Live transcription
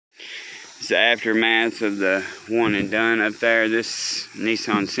the aftermath of the one and done up there. This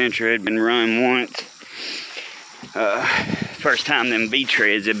Nissan Sentra had been run once. First time them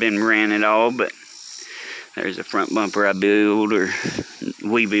V-treads have been ran at all, but there's a front bumper I build, or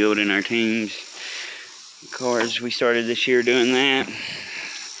we build in our teams. Cars, we started this year doing that.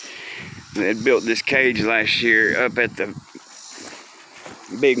 We had built this cage last year up at the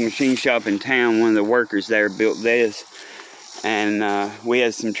big machine shop in town. One of the workers there built this, and we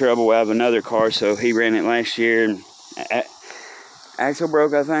had some trouble with another car, so he ran it last year, and axle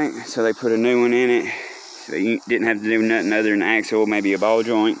broke, I think, so they put a new one in it. So you didn't have to do nothing other than axle, maybe a ball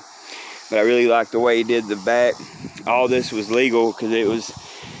joint. But I really liked the way he did the back. All this was legal because it was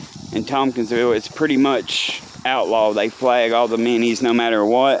in Tompkinsville. It's pretty much outlawed. They flag all the minis no matter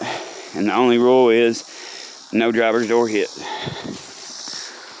what, and the only rule is no driver's door hit.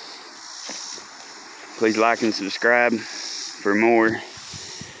 Please like and subscribe for more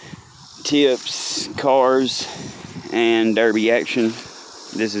tips, cars, and derby action.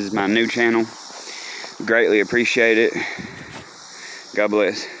 This is my new channel. Greatly appreciate it. God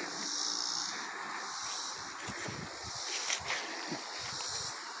bless.